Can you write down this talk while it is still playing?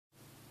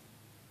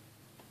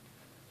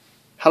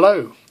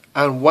Hello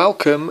and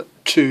welcome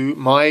to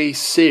my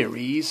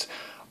series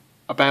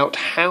about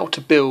how to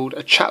build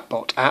a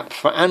chatbot app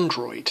for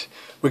Android.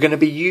 We're going to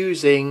be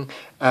using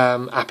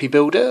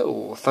AppyBuilder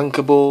or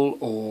Thunkable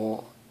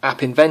or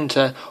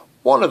Inventor,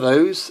 one of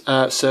those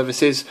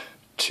services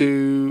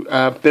to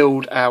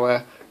build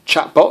our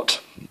chatbot.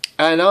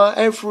 And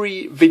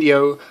every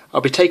video I'll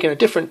be taking a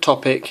different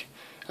topic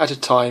at a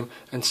time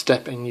and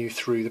stepping you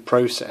through the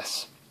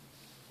process.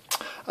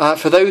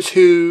 For those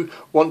who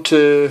want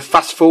to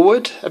fast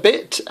forward a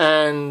bit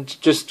and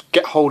just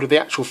get hold of the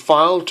actual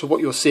file to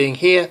what you're seeing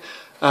here,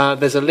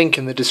 there's a link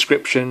in the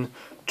description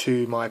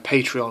to my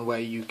Patreon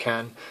where you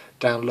can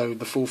download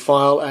the full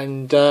file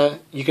and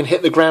you can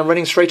hit the ground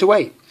running straight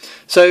away.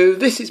 So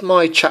this is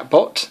my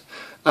chatbot.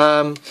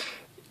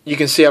 You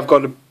can see I've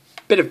got a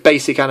bit of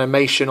basic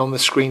animation on the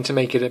screen to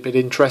make it a bit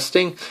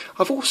interesting.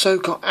 I've also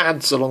got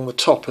ads along the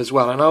top as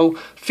well, and I'll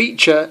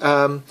feature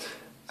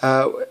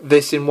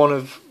this in one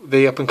of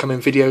the up and coming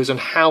videos on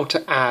how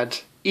to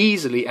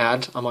easily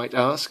add, I might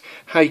ask,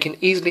 how you can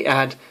easily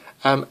add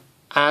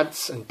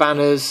ads and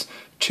banners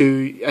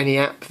to any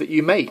app that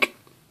you make.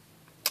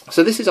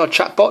 So this is our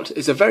chatbot.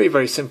 It's a very,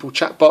 very simple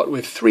chatbot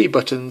with 3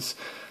 buttons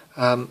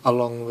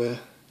along the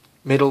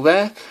middle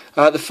there.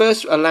 The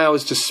first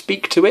allows us to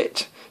speak to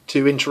it,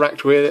 to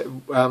interact with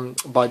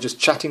it by just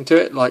chatting to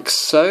it like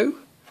so.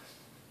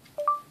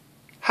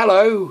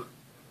 Hello.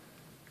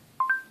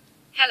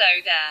 Hello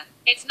there.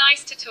 It's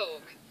nice to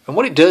talk. And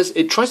what it does,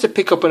 it tries to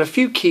pick up on a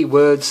few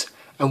keywords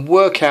and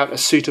work out a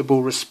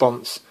suitable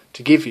response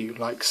to give you,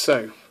 like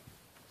so.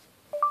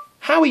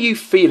 How are you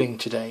feeling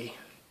today?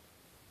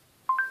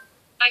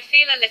 I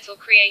feel a little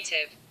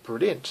creative.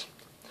 Brilliant.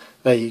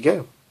 There you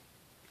go.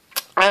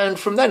 And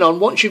from then on,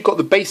 once you've got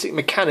the basic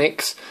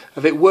mechanics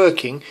of it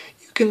working,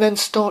 you can then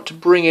start to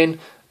bring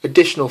in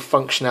additional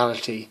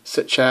functionality,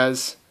 such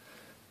as,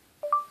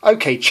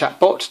 okay,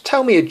 chatbot,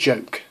 tell me a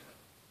joke.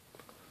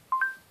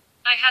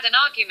 I had an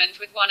argument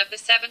with one of the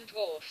 7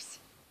 dwarfs.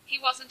 He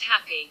wasn't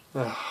happy.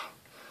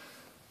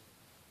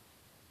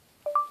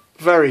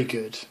 Very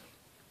good.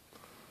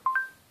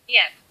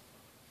 Yep.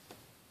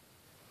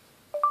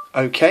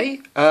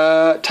 Okay,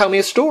 tell me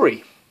a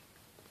story.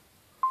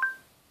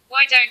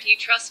 Why don't you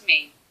trust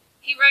me?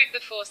 He wrote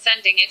before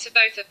sending it to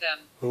both of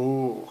them.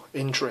 Oh,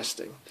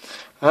 interesting.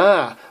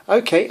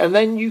 Okay, and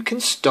then you can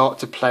start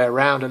to play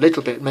around a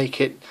little bit, make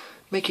it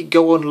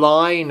go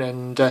online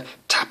and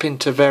tap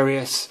into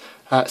various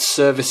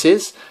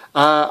services.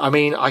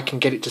 I can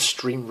get it to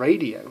stream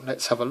radio.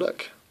 Let's have a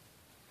look.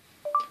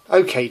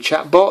 Okay,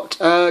 chatbot,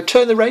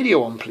 turn the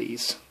radio on,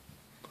 please.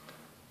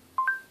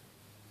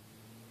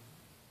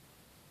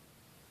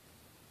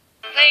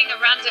 Playing a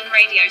random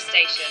radio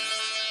station.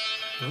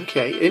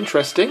 Okay,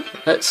 interesting.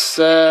 Let's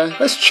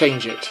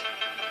change it.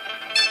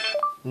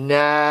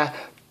 Nah,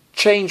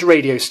 change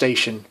radio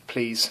station,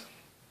 please.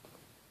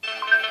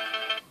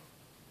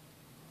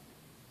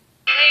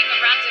 Playing a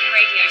random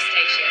radio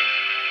station.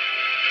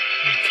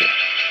 Okay.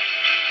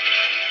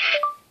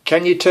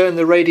 Can you turn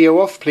the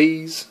radio off,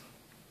 please?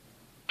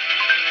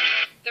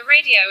 The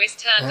radio is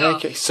turned off.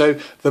 Okay, so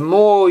the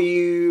more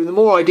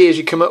ideas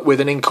you come up with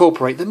and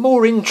incorporate, the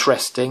more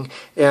interesting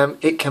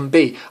it can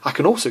be. I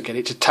can also get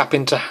it to tap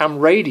into ham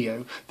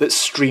radio that's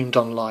streamed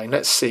online.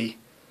 Let's see.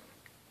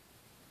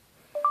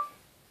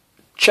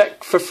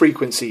 Check for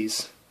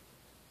frequencies.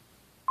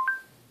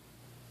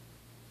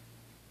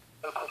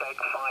 Local Deck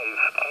 5,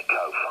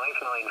 Echo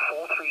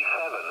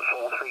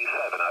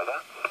 59437, over.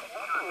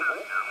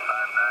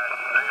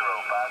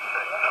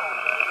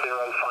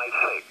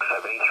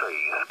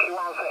 05673,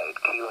 QRZ,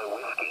 Kilo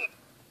Whiskey.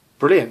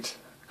 Brilliant.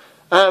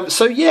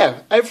 So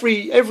yeah,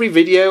 every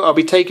video I'll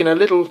be taking a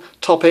little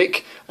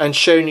topic and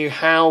showing you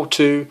how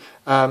to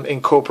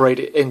incorporate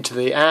it into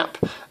the app.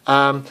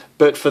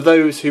 But for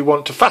those who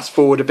want to fast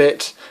forward a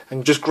bit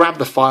and just grab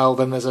the file,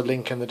 then there's a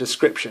link in the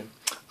description.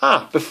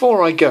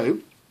 Before I go,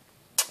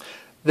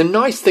 the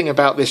nice thing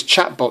about this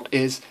chatbot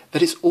is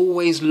that it's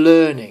always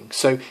learning.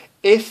 So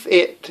if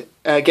it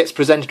gets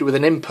presented with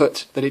an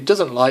input that it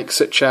doesn't like,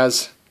 such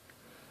as,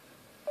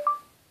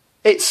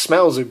 it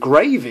smells of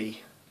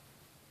gravy.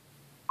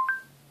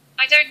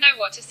 I don't know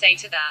what to say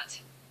to that.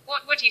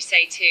 What would you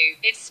say to,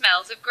 it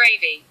smells of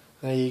gravy?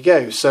 There you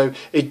go. So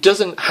it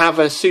doesn't have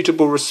a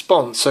suitable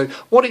response. So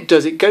what it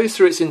does, it goes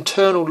through its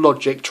internal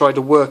logic, try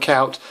to work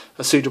out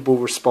a suitable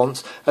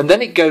response, and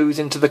then it goes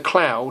into the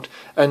cloud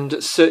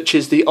and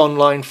searches the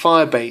online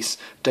Firebase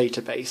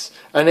database.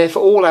 And if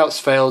all else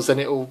fails, then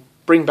it will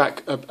bring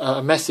back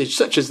a message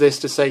such as this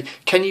to say,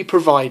 can you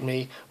provide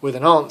me with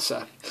an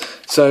answer?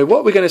 So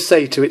what we're going to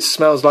say to it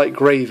smells like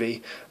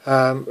gravy,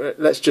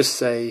 let's just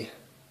say,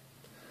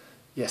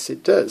 yes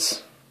it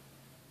does.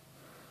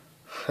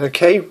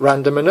 Okay,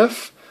 random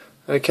enough.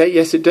 Okay,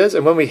 yes it does.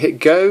 And when we hit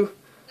go,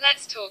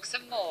 let's talk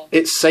some more.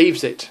 It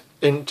saves it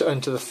into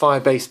the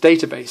Firebase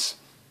database.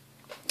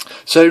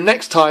 So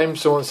next time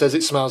someone says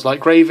it smells like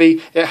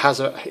gravy, it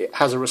has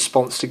a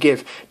response to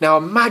give. Now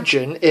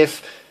imagine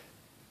if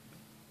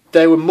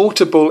there were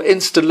multiple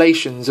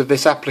installations of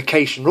this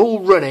application, all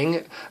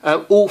running,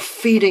 all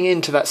feeding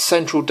into that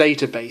central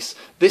database,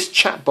 this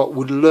chatbot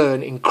would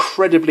learn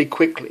incredibly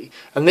quickly.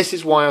 And this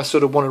is why I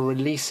sort of want to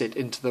release it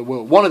into the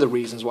world. One of the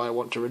reasons why I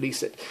want to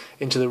release it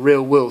into the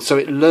real world, so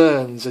it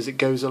learns as it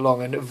goes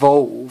along and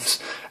evolves,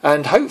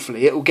 and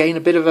hopefully it will gain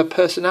a bit of a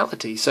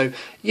personality. So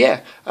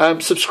yeah,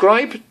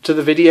 subscribe to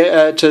the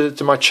video,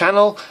 to my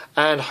channel,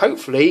 and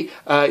hopefully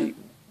I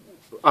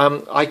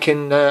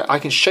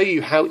can show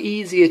you how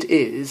easy it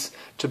is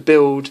to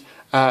build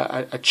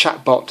a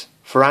chatbot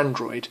for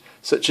Android,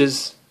 such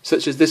as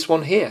this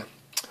one here.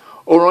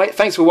 All right,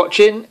 thanks for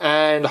watching,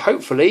 and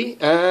hopefully,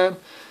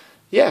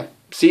 yeah,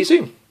 see you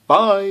soon.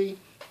 Bye.